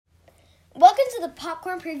Welcome to the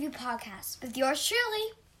Popcorn Preview Podcast with yours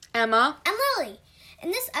truly, Emma and Lily. In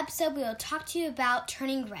this episode, we will talk to you about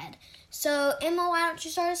Turning Red. So, Emma, why don't you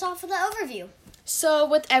start us off with an overview? So,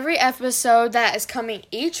 with every episode that is coming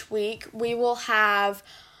each week, we will have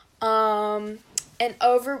we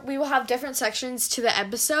will have different sections to the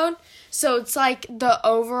episode. So, it's like the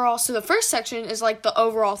overall. So, the first section is like the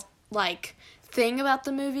overall thing about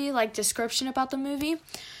the movie, like description about the movie.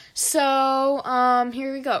 So,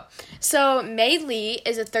 here we go. So, Mei Lee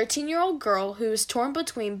is a 13-year-old girl who is torn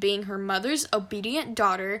between being her mother's obedient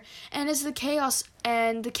daughter and the chaos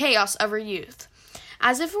of her youth.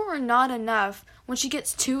 As if it were not enough, when she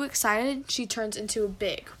gets too excited, she turns into a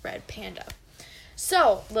big red panda.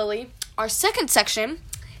 So, Lily, our second section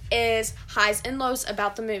is highs and lows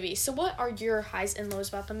about the movie. So, what are your highs and lows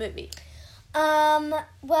about the movie? Well,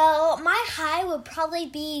 my high would probably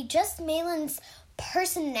be just Maylin's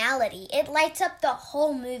personality. It lights up the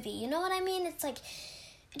whole movie. You know what I mean? It's like,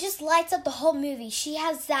 it just lights up the whole movie. She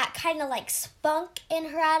has that kind of like spunk in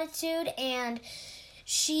her attitude, and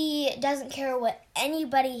she doesn't care what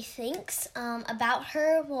anybody thinks about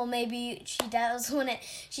her. Well, maybe she does when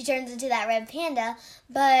she turns into that red panda,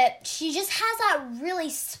 but she just has that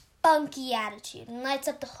really spunky attitude and lights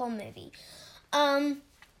up the whole movie.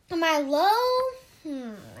 My low,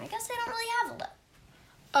 I guess I don't really have a low.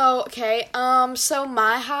 Oh, okay. So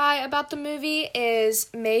my high about the movie is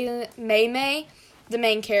Mei, the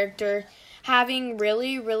main character, having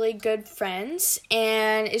really, really good friends,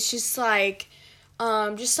 and it's just like,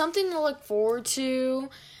 just something to look forward to.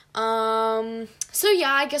 So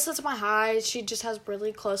yeah, I guess that's my high. She just has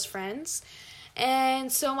really close friends.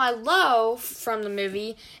 And so my low from the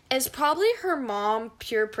movie is probably her mom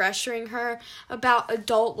peer pressuring her about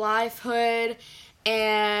adult lifehood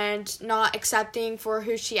and not accepting for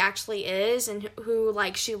who she actually is and who,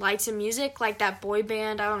 like, she likes in music, like that boy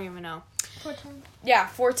band, I don't even know. Four Town. Yeah,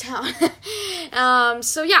 Four Town.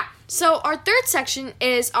 So our third section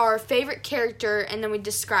is our favorite character, and then we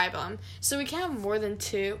describe them. So we can have more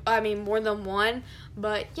than one,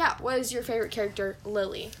 but yeah, what is your favorite character,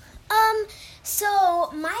 Lily?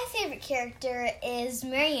 So my favorite character is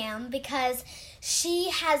Marianne because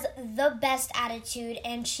she has the best attitude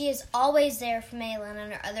and she is always there for Maylin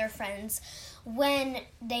and her other friends when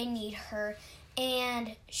they need her.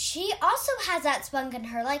 And she also has that spunk in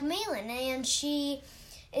her like Maylin, and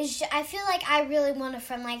I feel like I really want a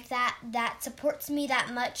friend like that supports me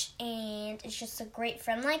that much and is just a great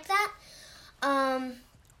friend like that.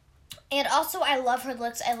 And also, I love her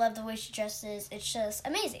looks. I love the way she dresses. It's just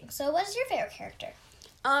amazing. So, what is your favorite character?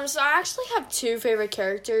 So I actually have two favorite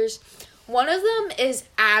characters. One of them is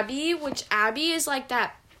Abby, which Abby is like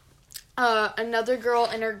that, another girl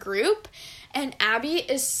in her group. And Abby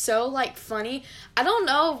is so, like, funny. I don't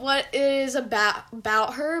know what it is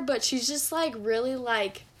about her, but she's just, like, really,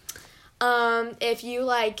 like, if you,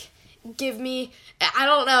 like, give me, I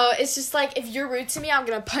don't know, it's just like, if you're rude to me, I'm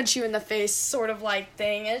gonna punch you in the face sort of like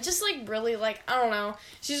thing, and it's just like really like, I don't know,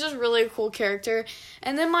 she's just really a cool character.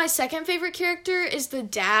 And then my second favorite character is the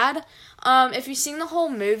dad. If you've seen the whole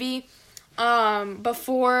movie,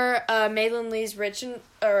 before Maylin Lee's ritual,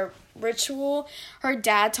 her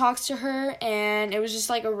dad talks to her, and it was just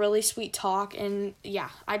like a really sweet talk, and yeah,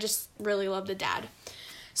 I just really love the dad.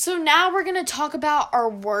 So now we're going to talk about our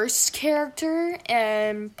worst character,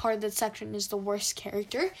 and part of the section is the worst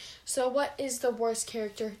character. So what is the worst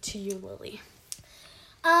character to you, Lily?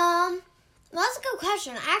 Well, that's a good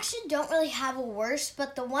question. I actually don't really have a worst,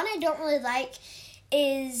 but the one I don't really like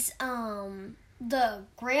is the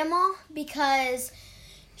grandma, because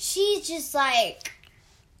she's just like,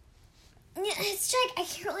 it's like, I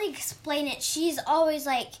can't really explain it. She's always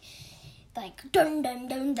like dun dun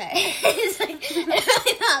dun dun. It's like, I don't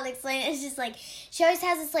really know how to explain it. It's just like, she always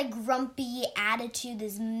has this like grumpy attitude,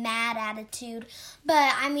 this mad attitude.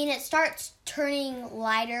 But I mean, it starts turning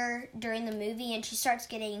lighter during the movie, and she starts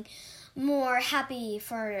getting more happy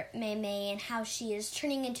for Mei Mei and how she is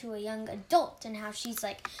turning into a young adult and how she's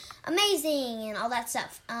like amazing and all that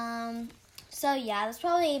stuff. So yeah, that's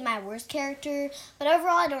probably my worst character. But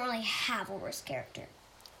overall, I don't really have a worst character.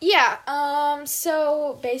 Yeah,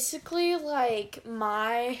 so basically, like,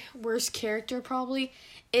 my worst character probably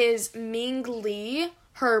is Ming Lee,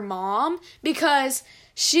 her mom, because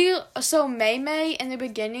Mei Mei, in the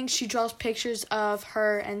beginning, she draws pictures of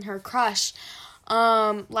her and her crush,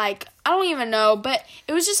 like, I don't even know, but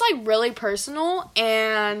it was just, like, really personal,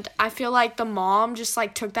 and I feel like the mom just,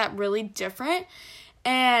 like, took that really different,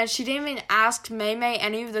 and she didn't even ask Mei Mei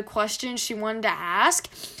any of the questions she wanted to ask.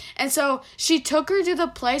 And so she took her to the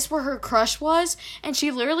place where her crush was, and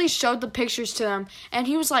she literally showed the pictures to them. And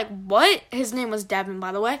he was like, what? His name was Devin,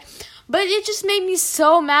 by the way. But it just made me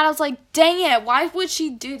so mad. I was like, dang it, why would she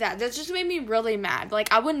do that? That just made me really mad.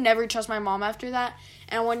 Like, I would never trust my mom after that.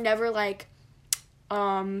 And I would never, like,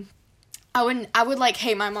 I would, like,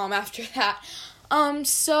 hate my mom after that.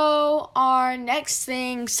 So our next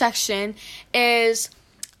section is,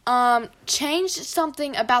 change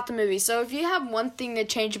something about the movie. So if you have one thing to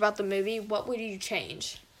change about the movie, what would you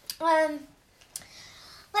change? Let's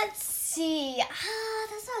see.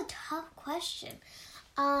 That's a tough question.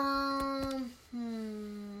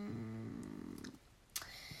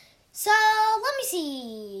 So let me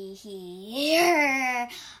see here.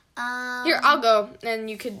 Here, I'll go, and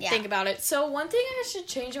you could think about it. So one thing I should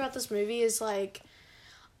change about this movie is, like,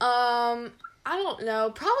 I don't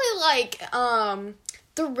know, probably, like,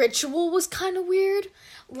 the ritual was kind of weird.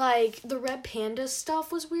 Like, the red panda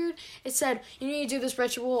stuff was weird. It said, you need to do this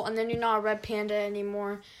ritual, and then you're not a red panda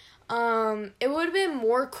anymore. It would have been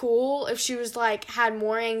more cool if she was, like, had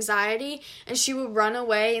more anxiety, and she would run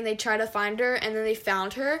away, and they try to find her, and then they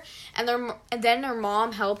found her, and then her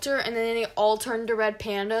mom helped her, and then they all turned to red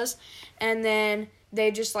pandas, and then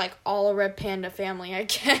they just, like, all a red panda family, I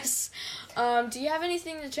guess. Do you have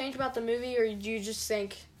anything to change about the movie, or do you just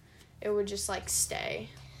think it would just, like, stay?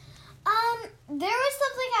 There was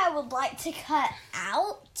something I would like to cut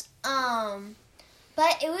out,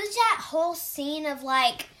 but it was that whole scene of,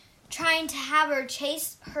 like, trying to have her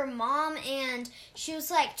chase her mom, and she was,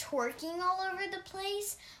 like, twerking all over the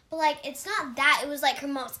place, but, like, it's not that. It was, like, her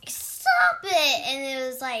mom's like, stop it, and it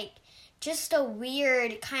was, like, just a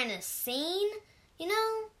weird kind of scene, you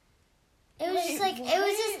know? It was just, like, what? It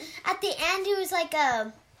was just, at the end, it was, like,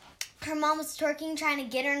 her mom was twerking, trying to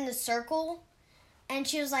get her in the circle, and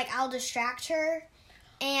she was like, I'll distract her,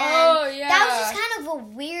 and that was just kind of a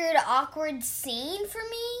weird, awkward scene for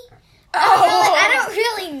me. I don't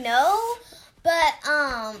really know, but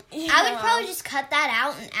I would probably just cut that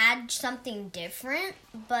out and add something different.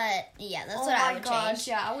 But yeah, that's what I would change.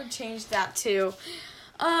 Yeah, I would change that too.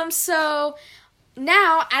 So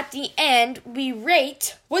now at the end we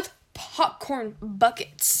rate with popcorn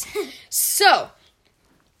buckets. So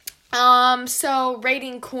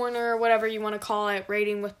rating corner, whatever you want to call it,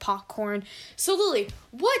 rating with popcorn. So Lily,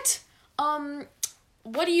 what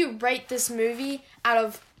do you rate this movie out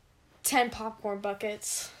of 10 popcorn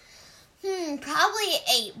buckets? Probably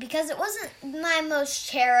 8, because it wasn't my most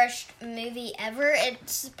cherished movie ever.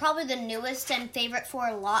 It's probably the newest and favorite for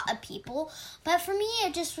a lot of people. But for me,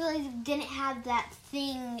 it just really didn't have that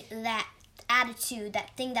thing, that attitude,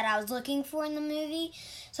 that thing that I was looking for in the movie.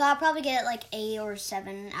 So I'll probably get like 8 or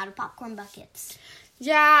 7 out of popcorn buckets.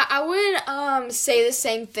 Yeah, I would say the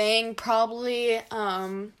same thing. Probably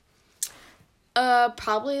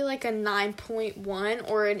like a 9.1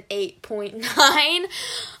 or an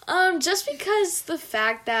 8.9. Just because the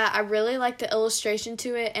fact that I really like the illustration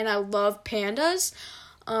to it, and I love pandas,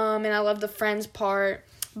 and I love the friends part.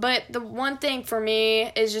 But the one thing for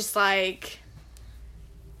me is just like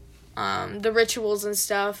the rituals and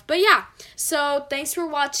stuff. But yeah, so thanks for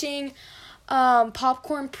watching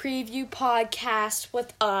Popcorn Preview Podcast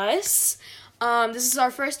with us. This is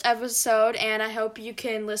our first episode, and I hope you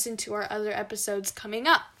can listen to our other episodes coming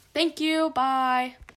up. Thank you. Bye.